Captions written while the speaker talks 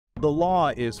The law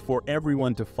is for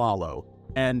everyone to follow,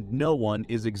 and no one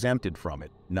is exempted from it,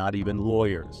 not even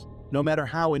lawyers. No matter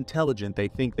how intelligent they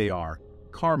think they are,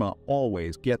 karma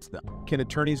always gets them. Can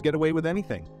attorneys get away with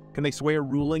anything? Can they sway a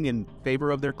ruling in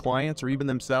favor of their clients or even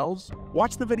themselves?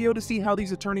 Watch the video to see how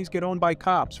these attorneys get owned by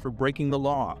cops for breaking the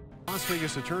law. Las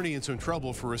Vegas attorney in some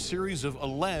trouble for a series of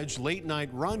alleged late-night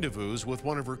rendezvous with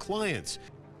one of her clients.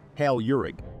 Hal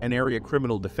Uhrig, an area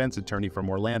criminal defense attorney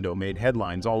from Orlando, made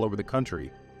headlines all over the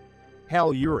country.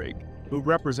 Hal Uhrig, who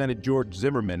represented George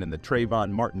Zimmerman in the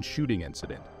Trayvon Martin shooting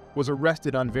incident, was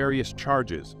arrested on various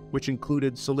charges, which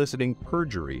included soliciting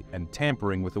perjury and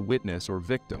tampering with a witness or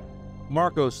victim.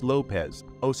 Marcos Lopez,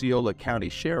 Osceola County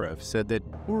Sheriff, said that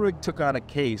Uhrig took on a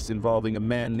case involving a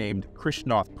man named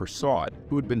Krishnath Prasad,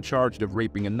 who had been charged of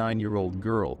raping a 9-year-old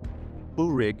girl.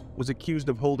 Uhrig was accused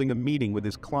of holding a meeting with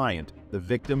his client, the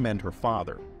victim and her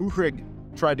father. Uhrig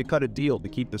tried to cut a deal to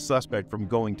keep the suspect from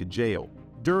going to jail.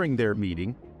 During their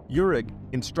meeting, Uhrig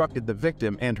instructed the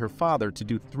victim and her father to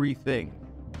do 3 things.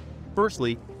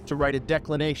 Firstly, to write a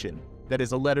declination, that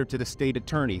is a letter to the state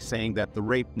attorney saying that the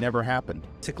rape never happened.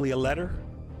 Basically a letter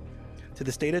to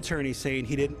the state attorney saying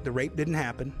the rape didn't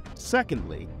happen.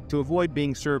 Secondly, to avoid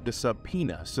being served a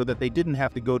subpoena so that they didn't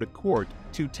have to go to court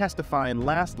to testify, and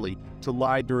lastly, to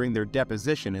lie during their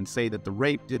deposition and say that the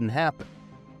rape didn't happen.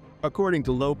 According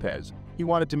to Lopez, he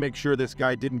wanted to make sure this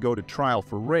guy didn't go to trial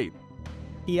for rape.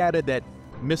 He added that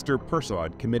Mr.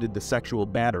 Prasad committed the sexual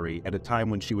battery at a time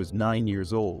when she was 9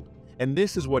 years old. And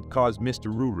this is what caused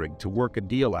Mr. Uhrig to work a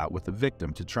deal out with the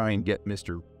victim to try and get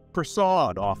Mr.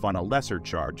 Prasad off on a lesser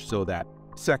charge so that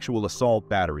sexual assault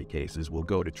battery cases will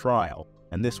go to trial,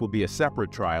 and this will be a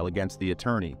separate trial against the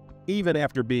attorney. Even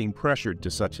after being pressured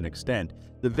to such an extent,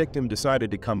 the victim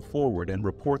decided to come forward and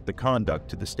report the conduct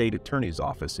to the state attorney's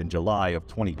office in July of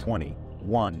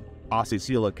 2021.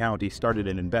 Osceola County started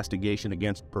an investigation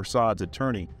against Prasad's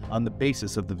attorney on the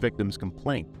basis of the victim's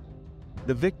complaint.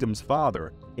 The victim's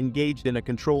father engaged in a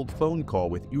controlled phone call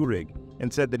with Uhrig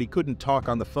and said that he couldn't talk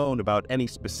on the phone about any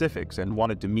specifics and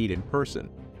wanted to meet in person.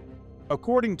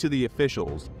 According to the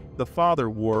officials, the father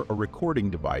wore a recording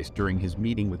device during his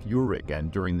meeting with Uhrig,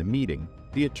 and during the meeting,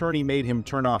 the attorney made him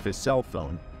turn off his cell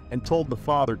phone and told the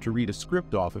father to read a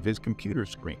script off of his computer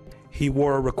screen. He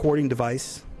wore a recording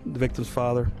device, the victim's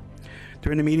father.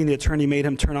 During the meeting, the attorney made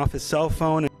him turn off his cell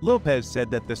phone. Lopez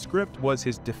said that the script was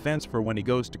his defense for when he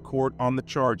goes to court on the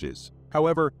charges.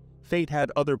 However, fate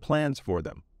had other plans for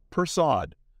them.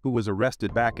 Prasad, who was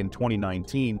arrested back in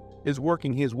 2019, is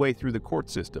working his way through the court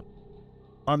system.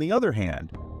 On the other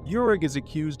hand, Uhrig is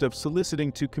accused of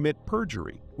soliciting to commit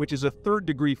perjury, which is a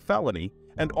 3rd-degree felony,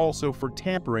 and also for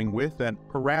tampering with and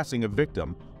harassing a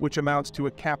victim, which amounts to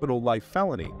a capital life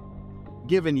felony.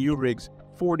 Given Uhrig's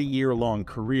 40-year-long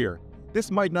career, this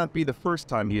might not be the first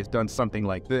time he has done something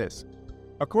like this.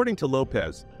 According to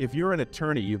Lopez, if you're an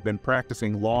attorney, you've been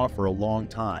practicing law for a long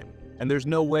time, and there's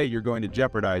no way you're going to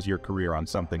jeopardize your career on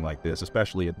something like this,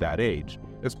 especially at that age.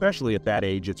 Especially at that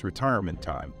age, it's retirement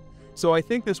time. So I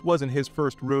think this wasn't his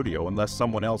first rodeo. Unless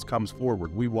someone else comes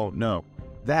forward, we won't know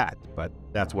that, but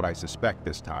that's what I suspect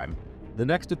this time. The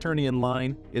next attorney in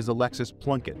line is Alexis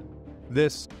Plunkett.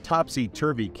 This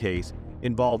topsy-turvy case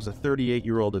involves a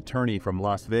 38-year-old attorney from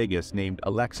Las Vegas named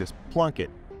Alexis Plunkett,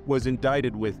 was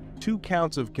indicted with 2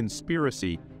 counts of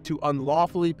conspiracy to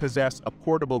unlawfully possess a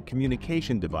portable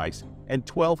communication device and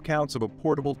 12 counts of a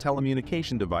portable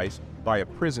telecommunication device by a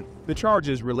prison. The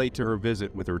charges relate to her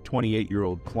visit with her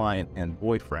 28-year-old client and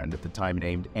boyfriend at the time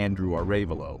named Andrew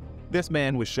Arevalo. This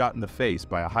man was shot in the face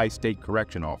by a high-state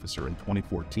correction officer in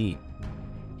 2014.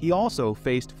 He also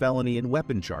faced felony and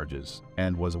weapon charges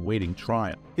and was awaiting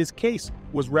trial. His case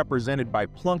was represented by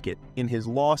Plunkett in his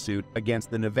lawsuit against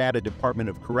the Nevada Department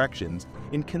of Corrections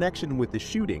in connection with the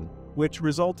shooting, which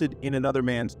resulted in another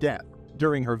man's death.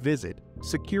 During her visit,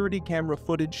 security camera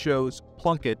footage shows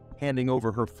Plunkett handing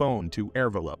over her phone to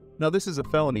Arevalo. Now, this is a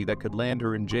felony that could land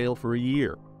her in jail for a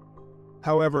year.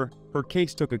 However, her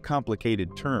case took a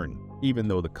complicated turn. Even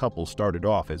though the couple started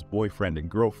off as boyfriend and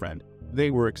girlfriend, they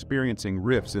were experiencing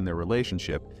rifts in their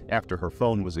relationship after her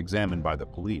phone was examined by the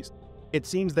police. It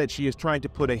seems that she is trying to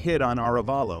put a hit on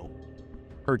Arevalo.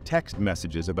 Her text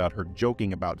messages about her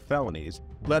joking about felonies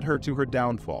led her to her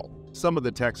downfall. Some of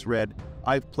the texts read,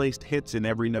 "I've placed hits in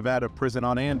every Nevada prison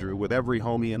on Andrew with every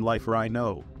homie and lifer I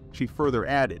know." She further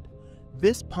added,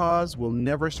 "This pause will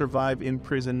never survive in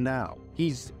prison now.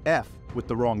 He's F with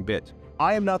the wrong bit.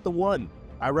 I am not the one.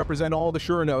 I represent all the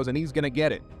sure-knows and he's gonna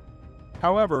get it."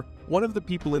 However, one of the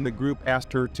people in the group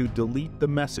asked her to delete the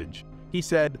message. He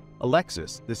said,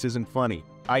 "Alexis, this isn't funny.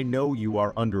 I know you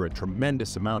are under a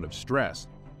tremendous amount of stress,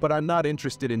 but I'm not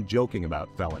interested in joking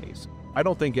about felonies. I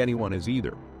don't think anyone is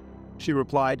either." She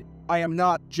replied, "I am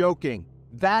not joking.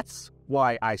 That's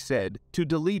why I said to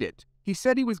delete it. He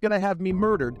said he was going to have me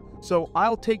murdered, so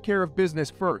I'll take care of business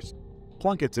first."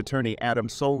 Plunkett's attorney Adam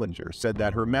Solinger said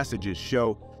that her messages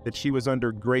show that she was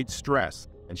under great stress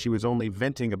and she was only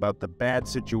venting about the bad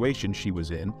situation she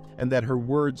was in, and that her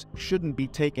words shouldn't be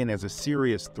taken as a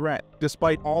serious threat.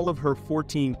 Despite all of her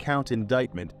 14-count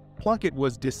indictment, Plunkett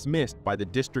was dismissed by the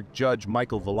district judge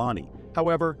Michael Villani.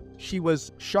 However, she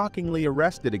was shockingly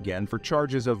arrested again for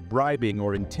charges of bribing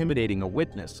or intimidating a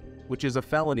witness, which is a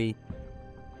felony.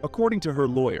 According to her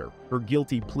lawyer, her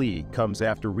guilty plea comes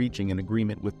after reaching an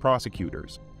agreement with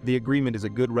prosecutors. The agreement is a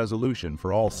good resolution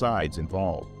for all sides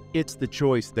involved. It's the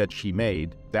choice that she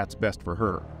made that's best for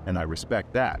her, and I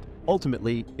respect that.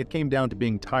 Ultimately, it came down to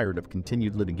being tired of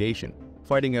continued litigation.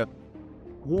 Fighting a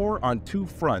war on two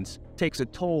fronts takes a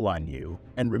toll on you,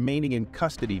 and remaining in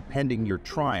custody pending your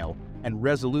trial and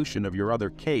resolution of your other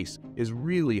case is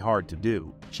really hard to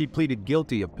do. She pleaded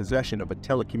guilty of possession of a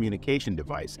telecommunication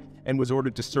device and was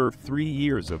ordered to serve 3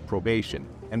 years of probation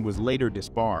and was later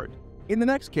disbarred. In the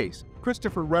next case,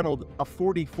 Christopher Reynolds, a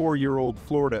 44-year-old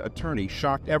Florida attorney,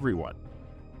 shocked everyone.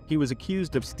 He was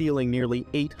accused of stealing nearly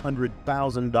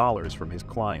 $800,000 from his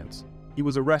clients. He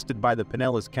was arrested by the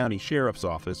Pinellas County Sheriff's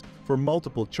Office for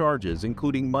multiple charges,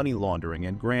 including money laundering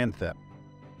and grand theft.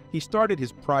 He started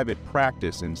his private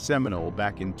practice in Seminole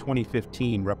back in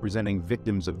 2015, representing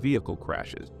victims of vehicle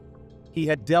crashes. He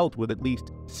had dealt with at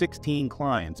least 16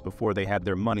 clients before they had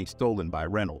their money stolen by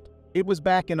Reynolds. It was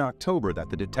back in October that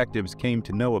the detectives came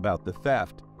to know about the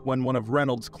theft when one of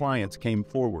Reynolds' clients came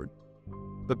forward.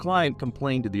 The client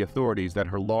complained to the authorities that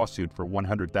her lawsuit for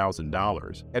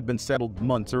 $100,000 had been settled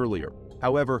months earlier.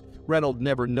 However, Reynolds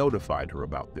never notified her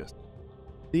about this.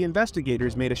 The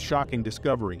investigators made a shocking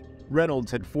discovery.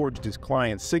 Reynolds had forged his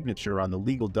client's signature on the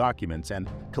legal documents and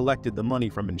collected the money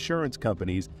from insurance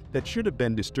companies that should have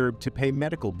been disturbed to pay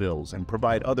medical bills and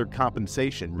provide other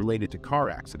compensation related to car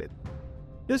accidents.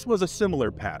 This was a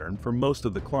similar pattern for most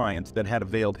of the clients that had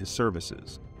availed his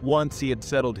services. Once he had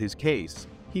settled his case,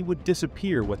 he would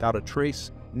disappear without a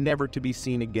trace, never to be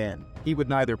seen again. He would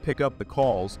neither pick up the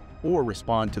calls or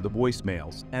respond to the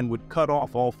voicemails, and would cut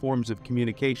off all forms of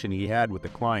communication he had with the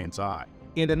client's eye.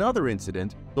 In another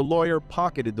incident, the lawyer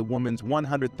pocketed the woman's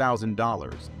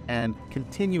 $100,000 and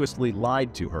continuously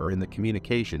lied to her in the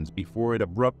communications before it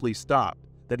abruptly stopped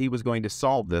that he was going to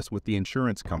solve this with the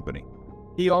insurance company.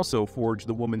 He also forged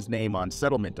the woman's name on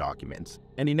settlement documents,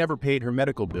 and he never paid her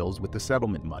medical bills with the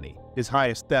settlement money. His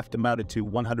highest theft amounted to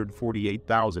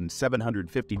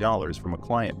 $148,750 from a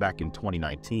client back in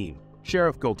 2019.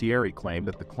 Sheriff Gualtieri claimed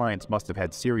that the clients must have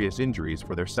had serious injuries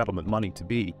for their settlement money to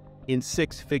be in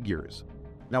 6 figures.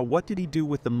 Now, what did he do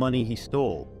with the money he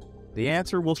stole? The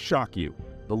answer will shock you.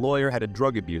 The lawyer had a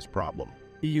drug abuse problem.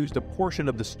 He used a portion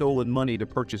of the stolen money to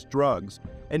purchase drugs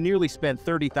and nearly spent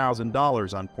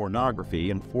 $30,000 on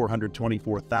pornography and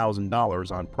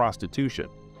 $424,000 on prostitution.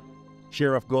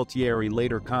 Sheriff Gualtieri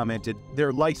later commented,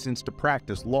 "They're licensed to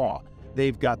practice law.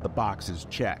 They've got the boxes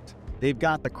checked. They've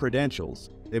got the credentials.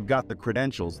 They've got the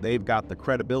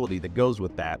credibility that goes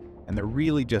with that, and they're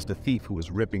really just a thief who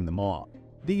is ripping them off."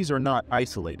 These are not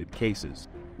isolated cases.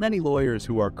 Many lawyers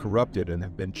who are corrupted and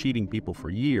have been cheating people for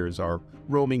years are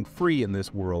roaming free in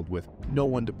this world with no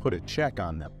one to put a check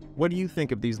on them. What do you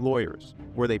think of these lawyers?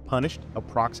 Were they punished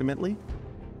approximately?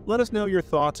 Let us know your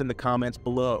thoughts in the comments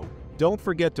below. Don't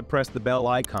forget to press the bell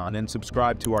icon and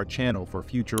subscribe to our channel for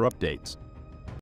future updates.